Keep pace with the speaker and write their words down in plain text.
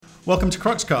Welcome to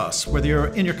Cruxcast. Whether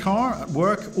you're in your car, at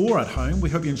work, or at home,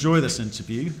 we hope you enjoy this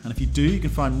interview. And if you do, you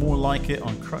can find more like it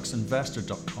on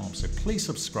cruxinvestor.com. So please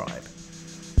subscribe.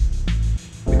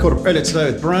 We caught up earlier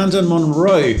today with Brandon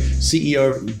Munro,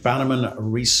 CEO of Bannerman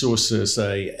Resources,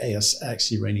 a ASX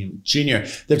Uranium Junior.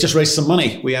 They've just raised some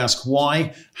money. We ask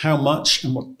why, how much,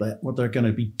 and what they're going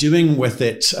to be doing with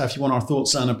it. If you want our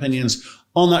thoughts and opinions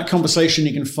on that conversation,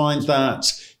 you can find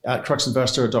that at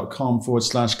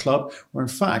cruxinvestor.com/club, where in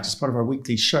fact, as part of our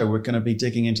weekly show, we're going to be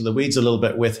digging into the weeds a little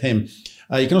bit with him.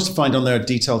 You can also find on there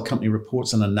detailed company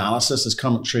reports and analysis. There's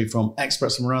commentary from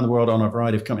experts from around the world on a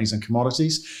variety of companies and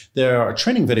commodities. There are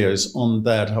training videos on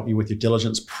there to help you with your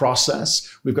diligence process.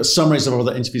 We've got summaries of all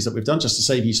the interviews that we've done just to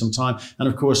save you some time. And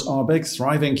of course, our big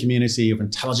thriving community of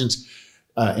intelligent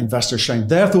investors sharing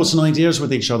their thoughts and ideas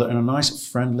with each other in a nice,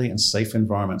 friendly and safe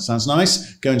environment. Sounds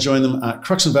nice? Go and join them at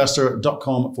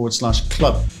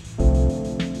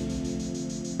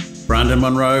cruxinvestor.com/club. Brandon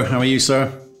Munro, how are you,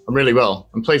 sir? I'm really well.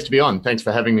 I'm pleased to be on. Thanks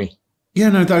for having me. Yeah,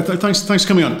 no, thanks for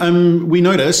coming on. We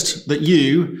noticed that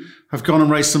you have gone and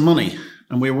raised some money,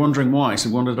 and we were wondering why. So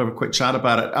we wanted to have a quick chat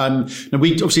about it. Now,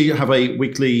 we obviously have a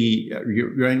weekly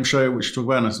uranium show, which we talk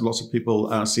about, and lots of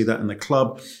people see that in the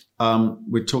club.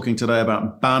 We're talking today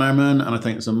about Bannerman, and I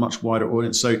think it's a much wider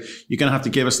audience. So you're going to have to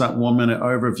give us that 1 minute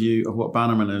overview of what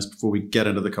Bannerman is before we get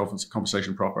into the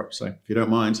conversation proper. So if you don't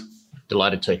mind.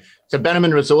 Delighted to. So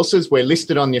Bannerman Resources, we're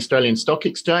listed on the Australian Stock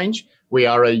Exchange. We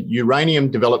are a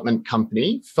uranium development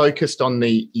company focused on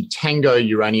the Etango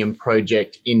uranium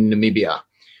project in Namibia.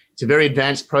 It's a very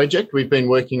advanced project. We've been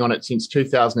working on it since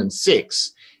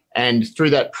 2006. And through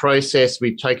that process,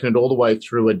 we've taken it all the way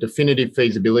through a definitive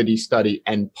feasibility study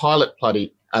and pilot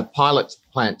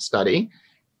plant study,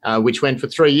 which went for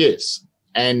 3 years.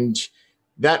 And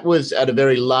that was at a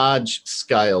very large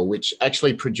scale, which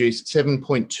actually produced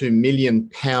 7.2 million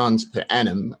pounds per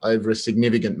annum over a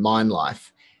significant mine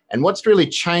life. And what's really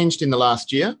changed in the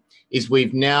last year is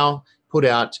we've now put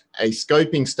out a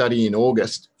scoping study in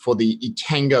August for the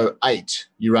Etango 8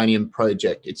 uranium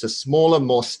project. It's a smaller,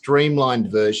 more streamlined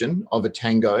version of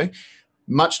Etango,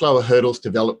 much lower hurdles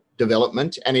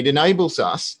development, and it enables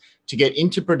us to get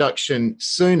into production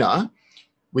sooner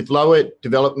with lower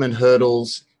development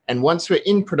hurdles. And once we're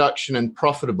in production and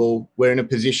profitable, we're in a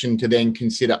position to then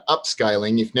consider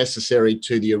upscaling, if necessary,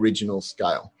 to the original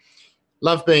scale.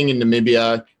 Love being in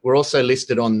Namibia. We're also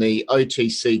listed on the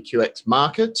OTCQX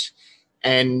market.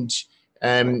 And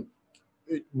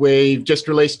we've just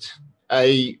released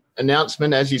an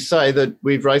announcement, as you say, that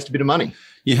we've raised a bit of money.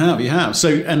 You have.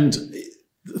 So, and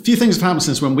a few things have happened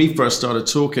since when we first started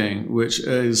talking, which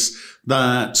is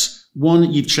that,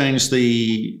 one, you've changed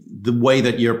the way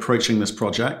that you're approaching this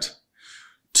project.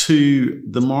 Two,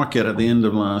 the market at the end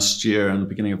of last year and the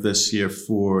beginning of this year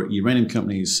for uranium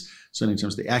companies, certainly in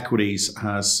terms of the equities,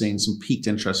 has seen some peaked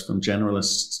interest from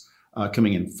generalists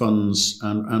coming in, funds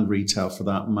and retail for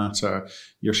that matter.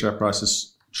 Your share price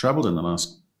has trebled in the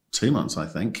last 2 months, I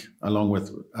think, along with,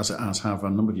 as have a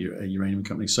number of uranium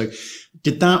companies. So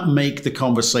did that make the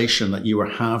conversation that you were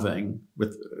having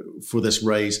for this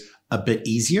raise a bit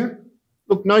easier?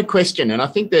 Look, no question. And I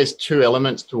think there's two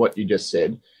elements to what you just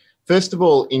said. First of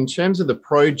all, in terms of the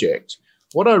project,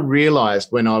 what I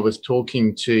realized when I was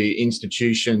talking to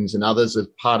institutions and others as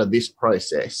part of this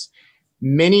process,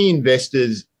 many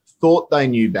investors thought they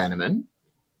knew Bannerman,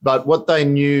 but what they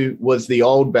knew was the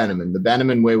old Bannerman, the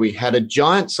Bannerman where we had a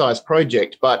giant-sized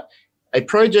project, but a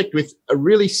project with a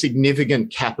really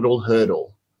significant capital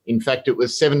hurdle. In fact, it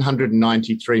was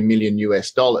 $793 million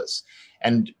US.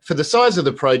 And for the size of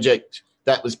the project,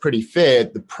 that was pretty fair.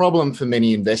 The problem for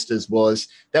many investors was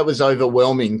that was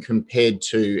overwhelming compared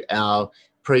to our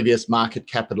previous market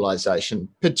capitalization,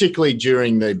 particularly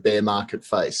during the bear market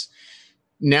phase.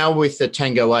 Now with the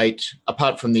Etango 8,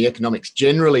 apart from the economics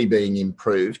generally being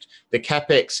improved, the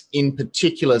CapEx in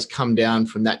particular has come down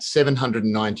from that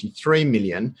 793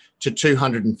 million to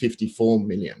 254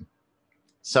 million.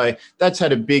 So that's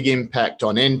had a big impact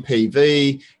on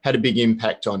NPV, had a big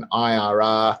impact on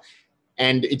IRR,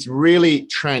 and it's really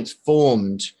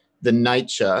transformed the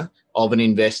nature of an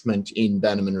investment in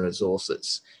Bannerman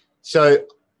Resources. So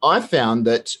I found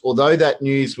that although that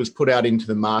news was put out into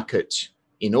the market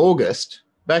in August,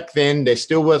 back then there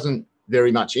still wasn't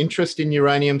very much interest in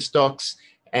uranium stocks.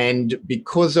 And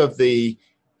because of the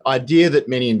idea that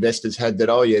many investors had that,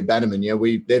 oh yeah, Bannerman, yeah,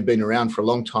 they've been around for a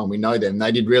long time, we know them,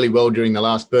 they did really well during the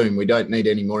last boom, we don't need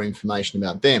any more information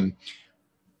about them.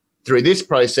 Through this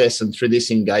process and through this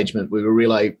engagement, we were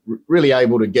really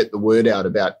able to get the word out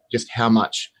about just how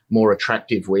much more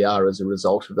attractive we are as a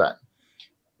result of that.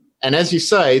 And as you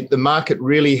say, the market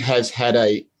really has had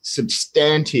a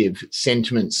substantive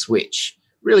sentiment switch,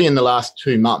 really in the last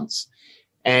 2 months.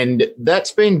 And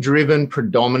that's been driven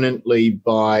predominantly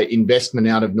by investment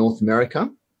out of North America,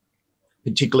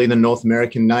 particularly the North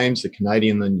American names, the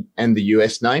Canadian and the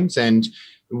US names. And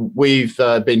we've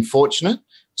been fortunate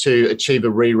to achieve a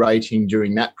re-rating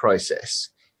during that process.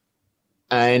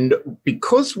 And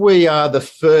because we are the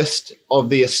first of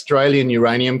the Australian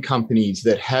uranium companies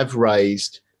that have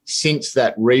raised since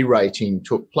that re-rating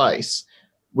took place,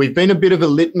 we've been a bit of a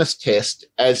litmus test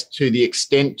as to the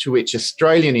extent to which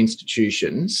Australian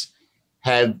institutions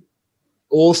have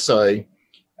also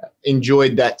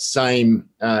enjoyed that same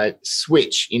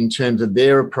switch in terms of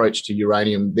their approach to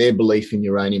uranium, their belief in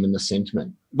uranium and the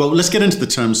sentiment. Well, let's get into the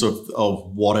terms of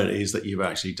what it is that you've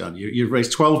actually done. You've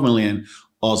raised 12 million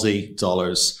Aussie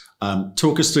dollars.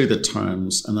 Talk us through the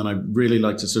terms, and then I'd really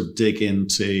like to sort of dig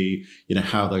into,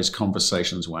 how those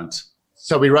conversations went.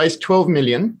 So we raised 12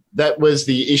 million. That was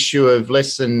the issue of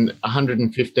less than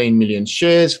 115 million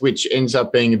shares, which ends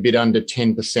up being a bit under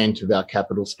 10% of our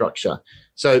capital structure.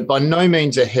 So by no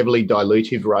means a heavily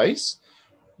dilutive raise.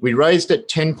 We raised at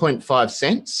 10.5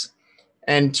 cents.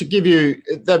 And to give you,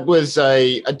 that was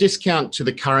a discount to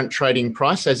the current trading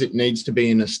price as it needs to be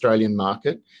in the Australian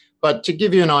market. But to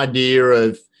give you an idea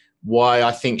of why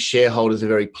I think shareholders are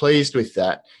very pleased with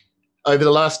that, over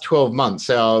the last 12 months,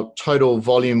 our total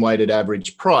volume weighted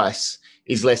average price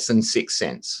is less than 6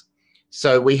 cents.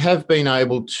 So we have been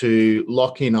able to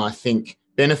lock in, I think,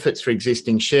 benefits for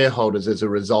existing shareholders as a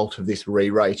result of this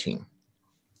re-rating.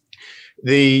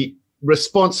 The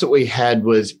response that we had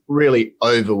was really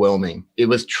overwhelming. It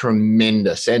was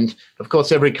tremendous. And of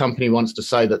course, every company wants to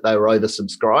say that they were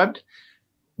oversubscribed.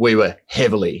 We were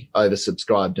heavily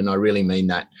oversubscribed, and I really mean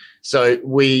that. So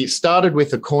we started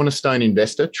with a cornerstone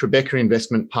investor, Tribeca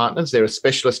Investment Partners. They're a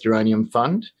specialist uranium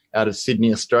fund out of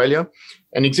Sydney, Australia,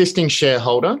 an existing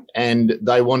shareholder, and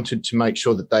they wanted to make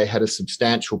sure that they had a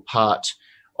substantial part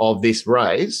of this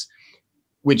raise,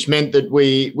 which meant that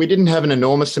we didn't have an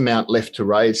enormous amount left to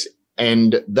raise,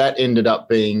 and that ended up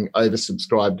being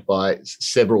oversubscribed by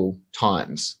several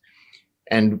times.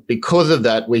 And because of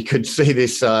that, we could see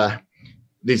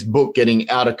this book getting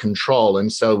out of control,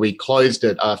 and so we closed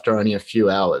it after only a few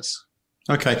hours.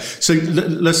 Okay, so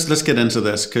let's get into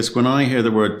this, because when I hear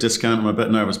the word discount, I'm a bit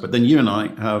nervous. But then you and I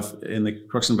have, in the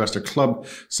Crux Investor Club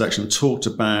section, talked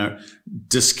about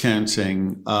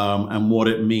discounting and what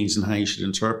it means and how you should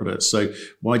interpret it. So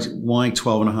why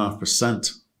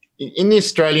 12.5%? In the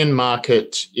Australian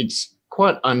market, it's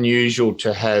quite unusual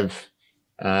to have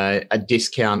a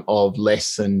discount of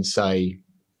less than, say,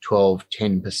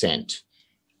 10%.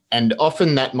 And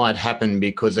often that might happen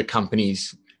because a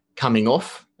company's coming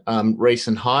off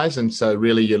recent highs. And so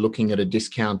really you're looking at a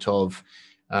discount of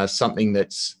something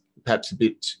that's perhaps a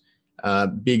bit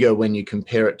bigger when you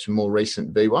compare it to more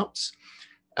recent VWAPs.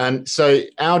 So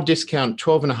our discount,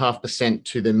 12.5%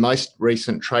 to the most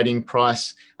recent trading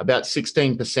price, about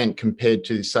 16% compared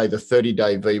to, say, the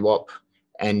 30-day VWAP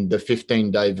and the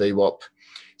 15-day VWAP.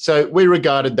 So we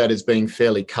regarded that as being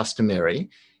fairly customary.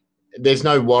 There's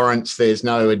no warrants, there's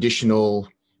no additional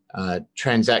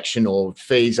transaction or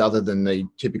fees other than the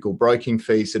typical broking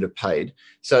fees that are paid.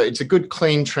 So it's a good,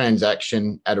 clean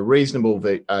transaction at a reasonable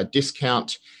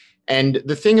discount. And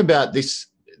the thing about this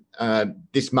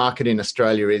market in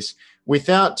Australia is,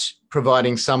 without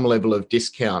providing some level of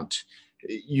discount,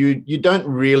 you don't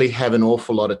really have an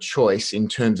awful lot of choice in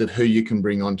terms of who you can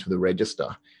bring onto the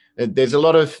register. There's a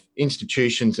lot of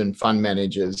institutions and fund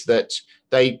managers that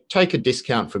they take a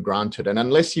discount for granted. And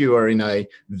unless you are in a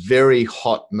very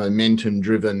hot,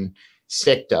 momentum-driven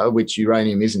sector, which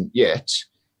uranium isn't yet,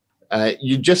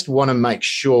 you just want to make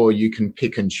sure you can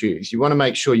pick and choose. You want to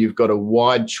make sure you've got a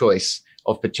wide choice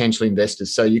of potential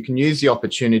investors so you can use the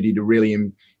opportunity to really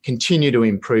continue to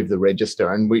improve the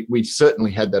register. And we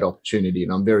certainly had that opportunity,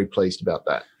 and I'm very pleased about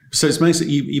that. So it's amazing.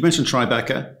 You mentioned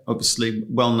Tribeca, obviously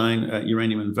well-known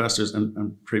uranium investors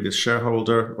and previous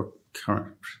shareholder, or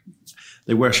current.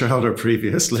 They were shareholder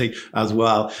previously as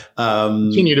well.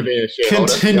 Continue to be a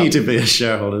shareholder. Continue to be a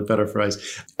shareholder, better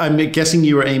phrase. I'm guessing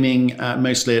you were aiming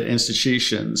mostly at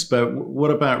institutions, but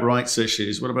what about rights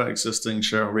issues? What about existing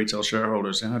retail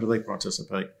shareholders? How do they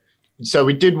participate? So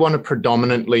we did want a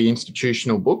predominantly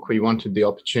institutional book. We wanted the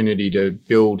opportunity to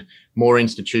build more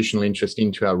institutional interest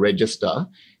into our register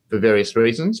for various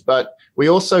reasons, but we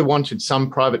also wanted some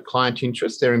private client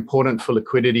interest. They're important for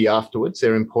liquidity afterwards.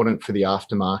 They're important for the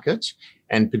aftermarket,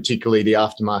 and particularly the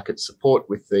aftermarket support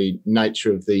with the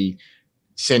nature of the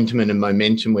sentiment and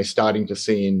momentum we're starting to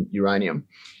see in uranium.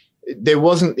 there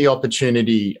wasn't the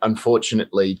opportunity,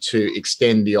 unfortunately, to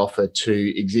extend the offer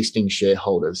to existing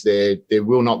shareholders. There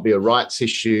will not be a rights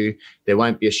issue. There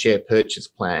won't be a share purchase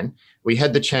plan. We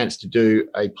had the chance to do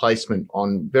a placement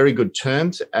on very good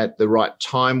terms at the right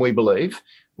time, we believe,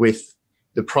 with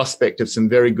the prospect of some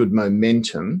very good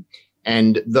momentum.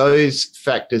 And those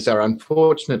factors are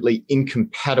unfortunately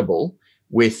incompatible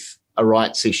with a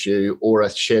rights issue or a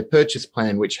share purchase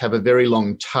plan, which have a very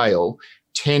long tail,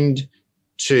 tend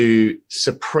to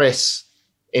suppress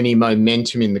any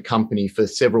momentum in the company for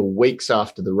several weeks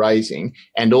after the raising,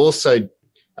 and also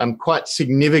quite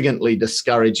significantly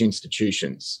discourage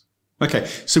institutions. Okay,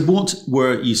 so what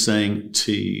were you saying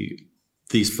to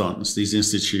these funds, these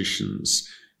institutions?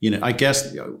 I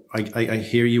guess I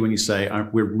hear you when you say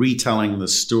we're retelling the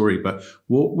story, but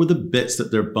what were the bits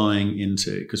that they're buying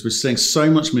into? Because we're seeing so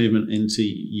much movement into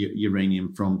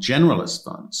uranium from generalist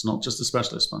funds, not just the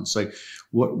specialist funds. So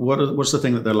what's the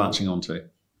thing that they're latching onto?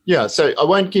 Yeah, so I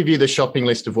won't give you the shopping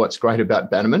list of what's great about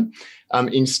Bannerman.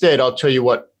 Instead, I'll tell you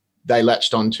what they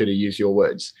latched onto, to use your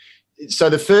words.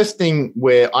 So the first thing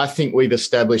where I think we've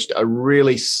established a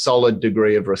really solid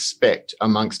degree of respect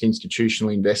amongst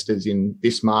institutional investors in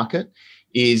this market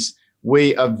is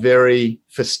we are very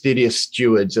fastidious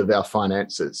stewards of our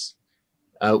finances.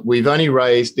 We've only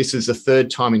raised, this is the third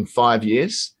time in 5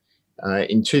 years.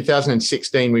 In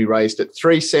 2016, we raised at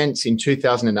 3 cents. In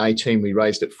 2018, we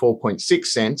raised at 4.6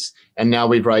 cents. And now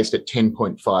we've raised at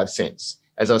 10.5 cents.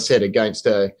 As I said, against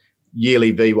a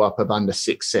yearly VWAP of under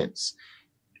 6 cents.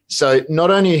 So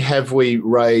not only have we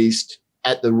raised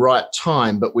at the right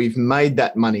time, but we've made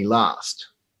that money last.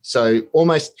 So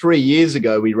almost 3 years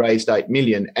ago, we raised 8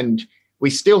 million and we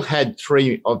still had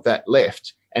 3 of that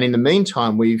left. And in the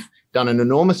meantime, we've done an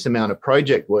enormous amount of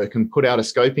project work and put out a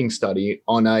scoping study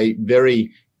on a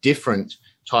very different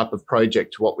type of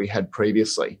project to what we had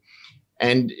previously.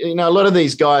 And, a lot of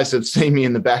these guys have seen me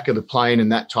in the back of the plane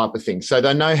and that type of thing. So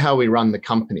they know how we run the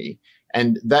company,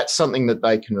 and that's something that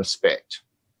they can respect.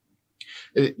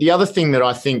 The other thing that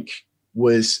I think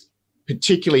was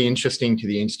particularly interesting to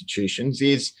the institutions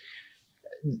is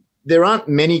there aren't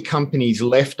many companies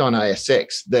left on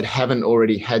ASX that haven't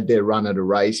already had their run at a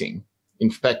raising.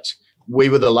 In fact, we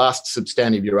were the last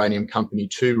substantive uranium company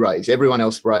to raise. Everyone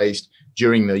else raised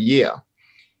during the year.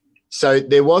 So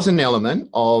there was an element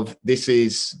of this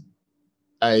is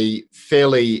a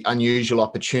fairly unusual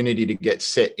opportunity to get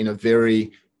set in a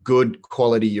very good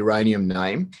quality uranium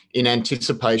name in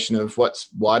anticipation of what's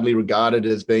widely regarded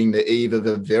as being the eve of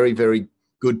a very, very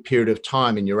good period of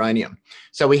time in uranium.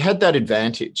 So we had that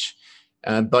advantage,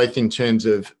 both in terms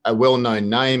of a well-known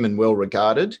name and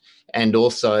well-regarded, and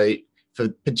also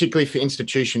particularly for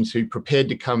institutions who prefer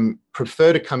to come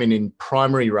in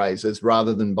primary raises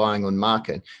rather than buying on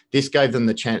market. This gave them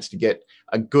the chance to get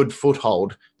a good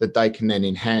foothold that they can then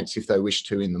enhance if they wish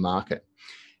to in the market.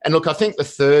 And look, I think the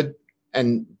third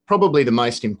and probably the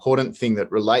most important thing that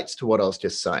relates to what I was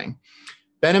just saying,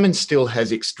 Bannerman still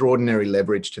has extraordinary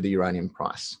leverage to the uranium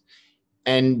price.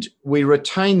 And we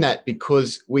retain that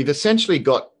because we've essentially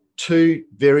got 2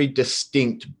 very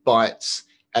distinct bites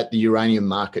at the uranium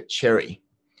market cherry.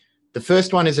 The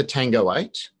first one is a Tango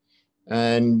 8,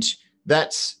 and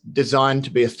that's designed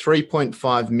to be a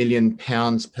 3.5 million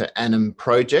pounds per annum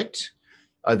project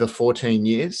over 14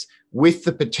 years, with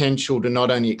the potential to not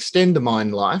only extend the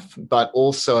mine life, but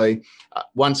also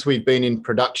once we've been in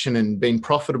production and been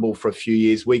profitable for a few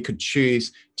years, we could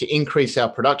choose to increase our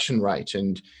production rate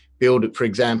and build, for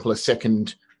example, a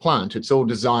second plant. It's all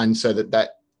designed so that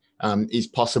is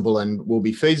possible and will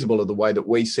be feasible of the way that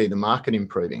we see the market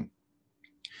improving.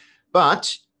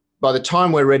 But by the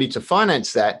time we're ready to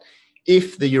finance that,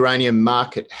 if the uranium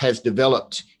market has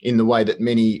developed in the way that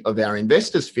many of our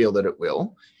investors feel that it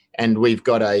will, and we've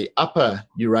got a upper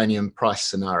uranium price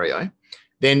scenario,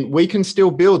 then we can still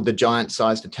build the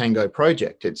giant-sized Etango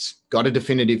project. It's got a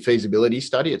definitive feasibility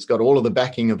study. It's got all of the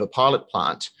backing of a pilot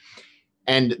plant.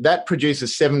 And that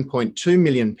produces 7.2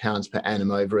 million pounds per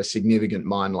annum over a significant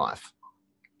mine life.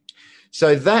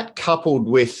 So that, coupled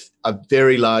with a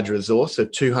very large resource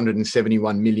of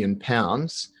 271 million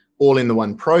pounds, all in the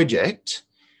one project,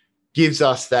 gives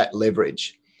us that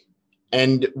leverage.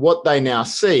 And what they now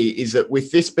see is that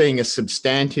with this being a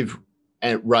substantive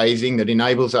raising that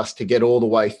enables us to get all the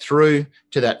way through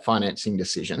to that financing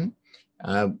decision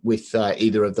with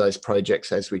either of those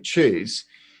projects as we choose,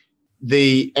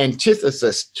 the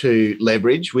antithesis to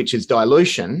leverage, which is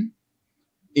dilution,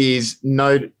 is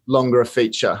no longer a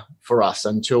feature for us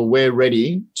until we're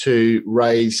ready to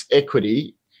raise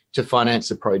equity to finance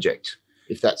a project,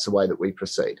 if that's the way that we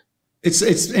proceed. It's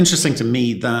interesting to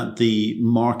me that the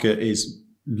market is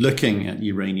looking at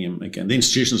uranium again. The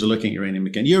institutions are looking at uranium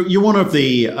again. You're one of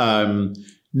the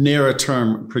nearer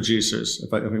term producers,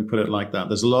 if I can put it like that.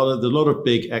 There's a lot of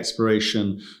big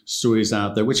exploration stories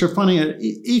out there, which are finding it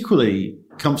equally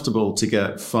comfortable to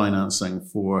get financing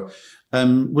for.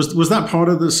 Was that part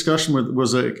of the discussion?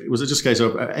 Was it just a case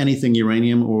of anything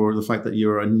uranium, or the fact that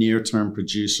you're a near term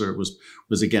producer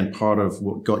was again part of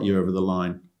what got you over the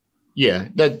line? Yeah,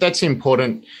 that's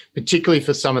important, particularly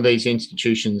for some of these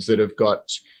institutions that have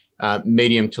got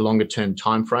medium to longer term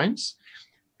timeframes.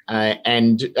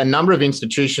 And a number of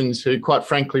institutions who, quite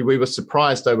frankly, we were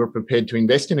surprised they were prepared to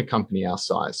invest in a company our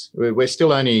size. We're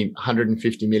still only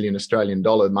 150 million Australian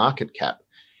dollar market cap,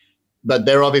 but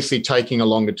they're obviously taking a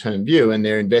longer term view, and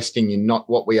they're investing in not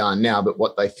what we are now, but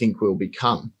what they think we'll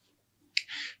become.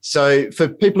 So for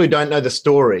people who don't know the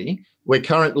story, we're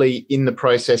currently in the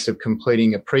process of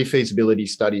completing a pre-feasibility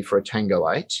study for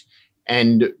Etango 8,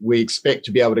 and we expect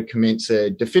to be able to commence a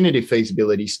definitive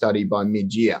feasibility study by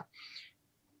mid-year.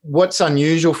 What's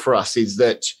unusual for us is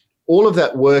that all of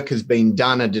that work has been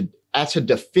done at a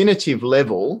definitive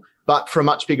level, but for a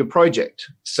much bigger project.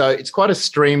 So it's quite a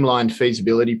streamlined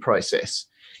feasibility process.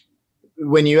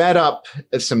 When you add up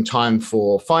some time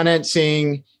for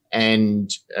financing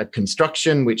and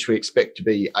construction, which we expect to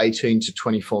be 18 to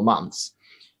 24 months,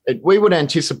 we would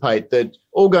anticipate that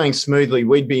all going smoothly,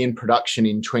 we'd be in production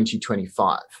in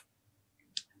 2025.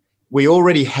 We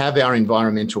already have our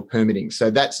environmental permitting,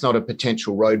 so that's not a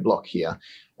potential roadblock here.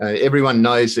 Everyone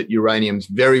knows that uranium's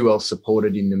very well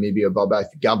supported in Namibia by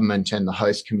both the government and the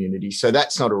host community, so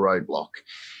that's not a roadblock.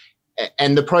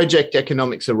 And the project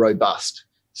economics are robust.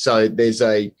 So there's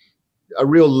a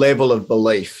real level of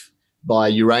belief by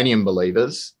uranium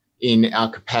believers in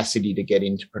our capacity to get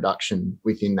into production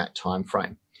within that time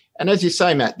frame. And as you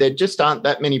say, Matt, there just aren't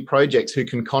that many projects who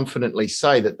can confidently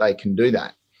say that they can do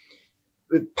that.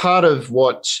 Part of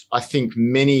what I think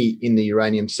many in the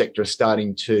uranium sector are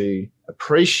starting to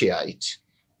appreciate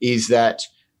is that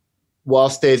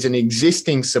whilst there's an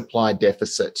existing supply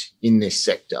deficit in this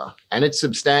sector, and it's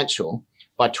substantial,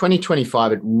 by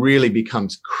 2025 it really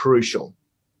becomes crucial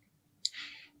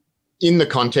in the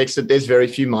context that there's very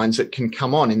few mines that can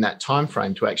come on in that time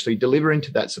frame to actually deliver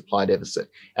into that supply deficit.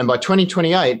 And by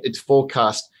 2028, it's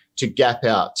forecast to gap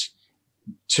out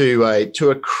to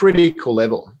a critical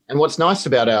level. And what's nice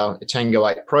about our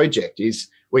Etango 8 project is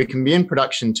we can be in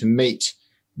production to meet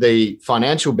the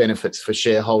financial benefits for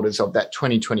shareholders of that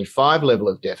 2025 level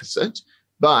of deficit.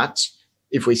 But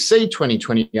if we see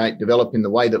 2028 develop in the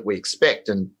way that we expect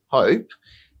and hope,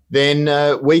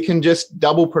 then we can just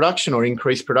double production or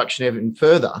increase production even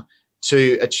further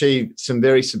to achieve some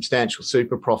very substantial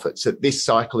super profits that this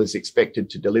cycle is expected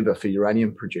to deliver for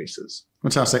uranium producers.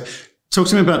 Fantastic. Talk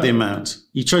to me about the amount.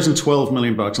 You've chosen $12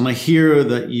 million, and I hear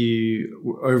that you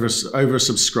were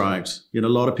oversubscribed. You know, a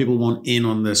lot of people want in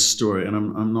on this story, and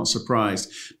I'm not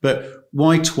surprised. But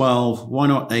why 12? Why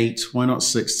not 8? Why not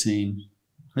 16?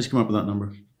 How'd you come up with that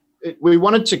number? We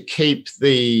wanted to keep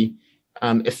the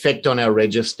effect on our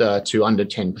register to under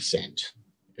 10%.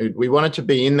 We wanted to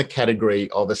be in the category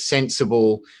of a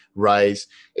sensible raise.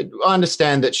 I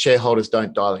understand that shareholders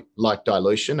don't like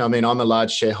dilution. I mean, I'm a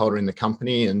large shareholder in the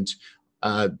company, and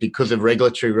because of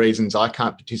regulatory reasons, I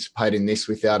can't participate in this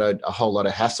without a whole lot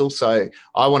of hassle. So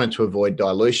I wanted to avoid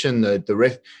dilution.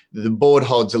 The board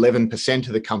holds 11%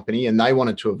 of the company, and they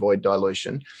wanted to avoid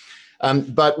dilution.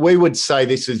 But we would say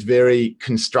this is very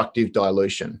constructive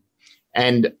dilution,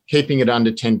 and keeping it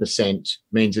under 10%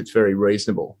 means it's very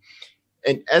reasonable.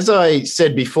 And as I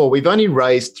said before, we've only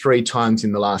raised 3 times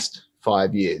in the last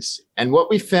 5 years. And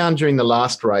what we found during the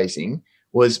last raising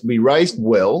was we raised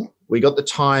well, we got the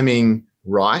timing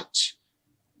right,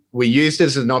 we used it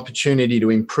as an opportunity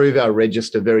to improve our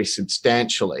register very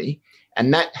substantially,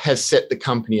 and that has set the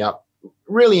company up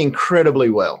really incredibly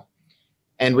well.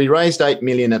 And we raised 8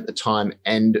 million at the time,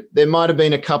 and there might have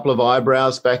been a couple of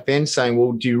eyebrows back then saying,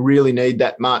 well, do you really need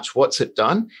that much? What's it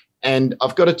done? And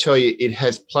I've got to tell you, it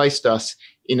has placed us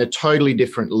in a totally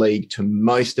different league to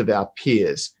most of our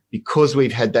peers because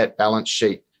we've had that balance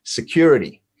sheet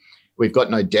security. We've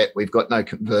got no debt, we've got no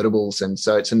convertibles, and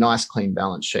so it's a nice, clean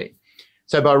balance sheet.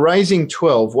 So by raising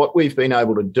 12, what we've been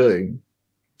able to do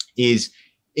is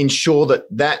ensure that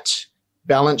that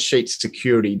balance sheet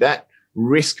security, that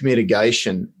risk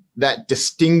mitigation, that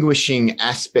distinguishing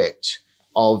aspect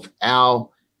of our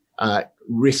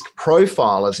risk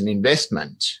profile as an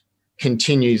investment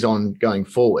continues on going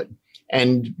forward.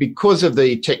 And because of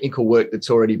the technical work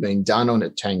that's already been done on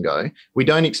Etango, we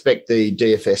don't expect the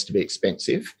DFS to be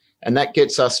expensive. And that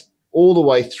gets us all the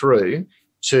way through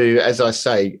to, as I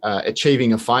say,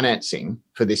 achieving a financing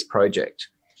for this project.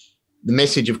 The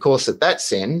message, of course, that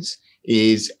sends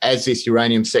is as this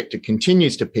uranium sector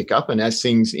continues to pick up and as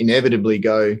things inevitably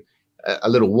go a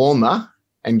little warmer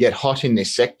and get hot in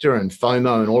this sector and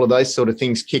FOMO and all of those sort of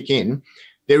things kick in,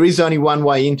 there is only one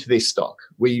way into this stock.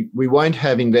 We won't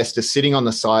have investors sitting on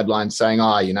the sidelines saying,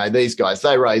 these guys,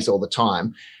 they raise all the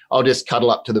time. I'll just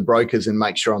cuddle up to the brokers and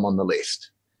make sure I'm on the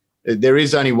list. There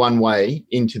is only one way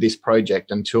into this project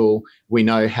until we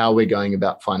know how we're going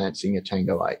about financing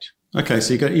Etango 8. Okay,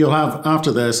 so you'll have,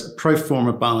 after this, pro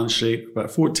forma balance sheet,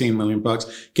 about $14 million,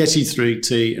 gets you through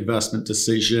to investment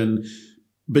decision,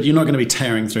 but you're not going to be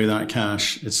tearing through that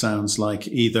cash, it sounds like,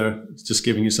 either. It's just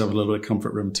giving yourself a little bit of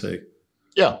comfort room too.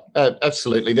 Yeah,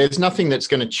 absolutely. There's nothing that's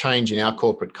going to change in our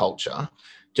corporate culture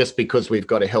just because we've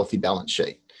got a healthy balance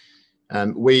sheet.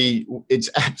 It's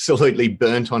absolutely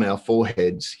burnt on our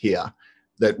foreheads here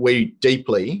that we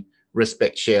deeply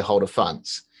respect shareholder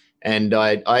funds. And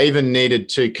I even needed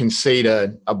to concede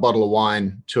a bottle of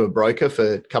wine to a broker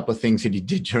for a couple of things that he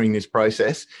did during this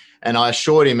process. And I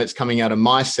assured him it's coming out of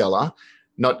my cellar,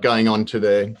 not going on to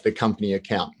the company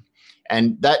account.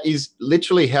 And that is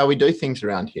literally how we do things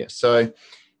around here. So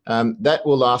that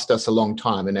will last us a long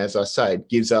time. And as I say, it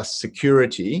gives us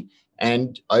security.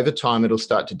 And over time, it'll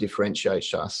start to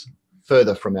differentiate us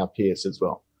further from our peers as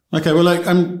well. Okay, well,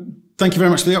 thank you very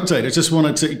much for the update. I just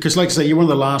wanted to, because like I say, you're one of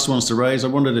the last ones to raise. I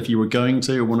wondered if you were going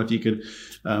to, or wondered if you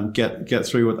could get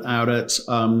through without it.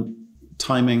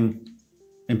 Timing,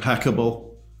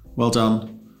 impeccable. Well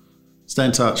done. Stay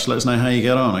in touch. Let us know how you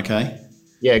get on, okay?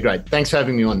 Yeah, great. Thanks for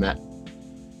having me on, Matt.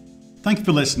 Thank you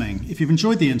for listening. If you've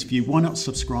enjoyed the interview, why not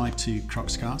subscribe to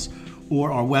Cruxcast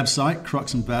or our website,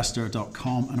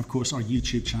 cruxinvestor.com, and of course our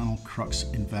YouTube channel, Crux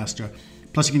Investor.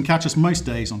 Plus, you can catch us most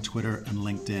days on Twitter and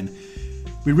LinkedIn.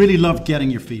 We really love getting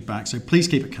your feedback, so please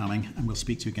keep it coming, and we'll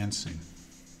speak to you again soon.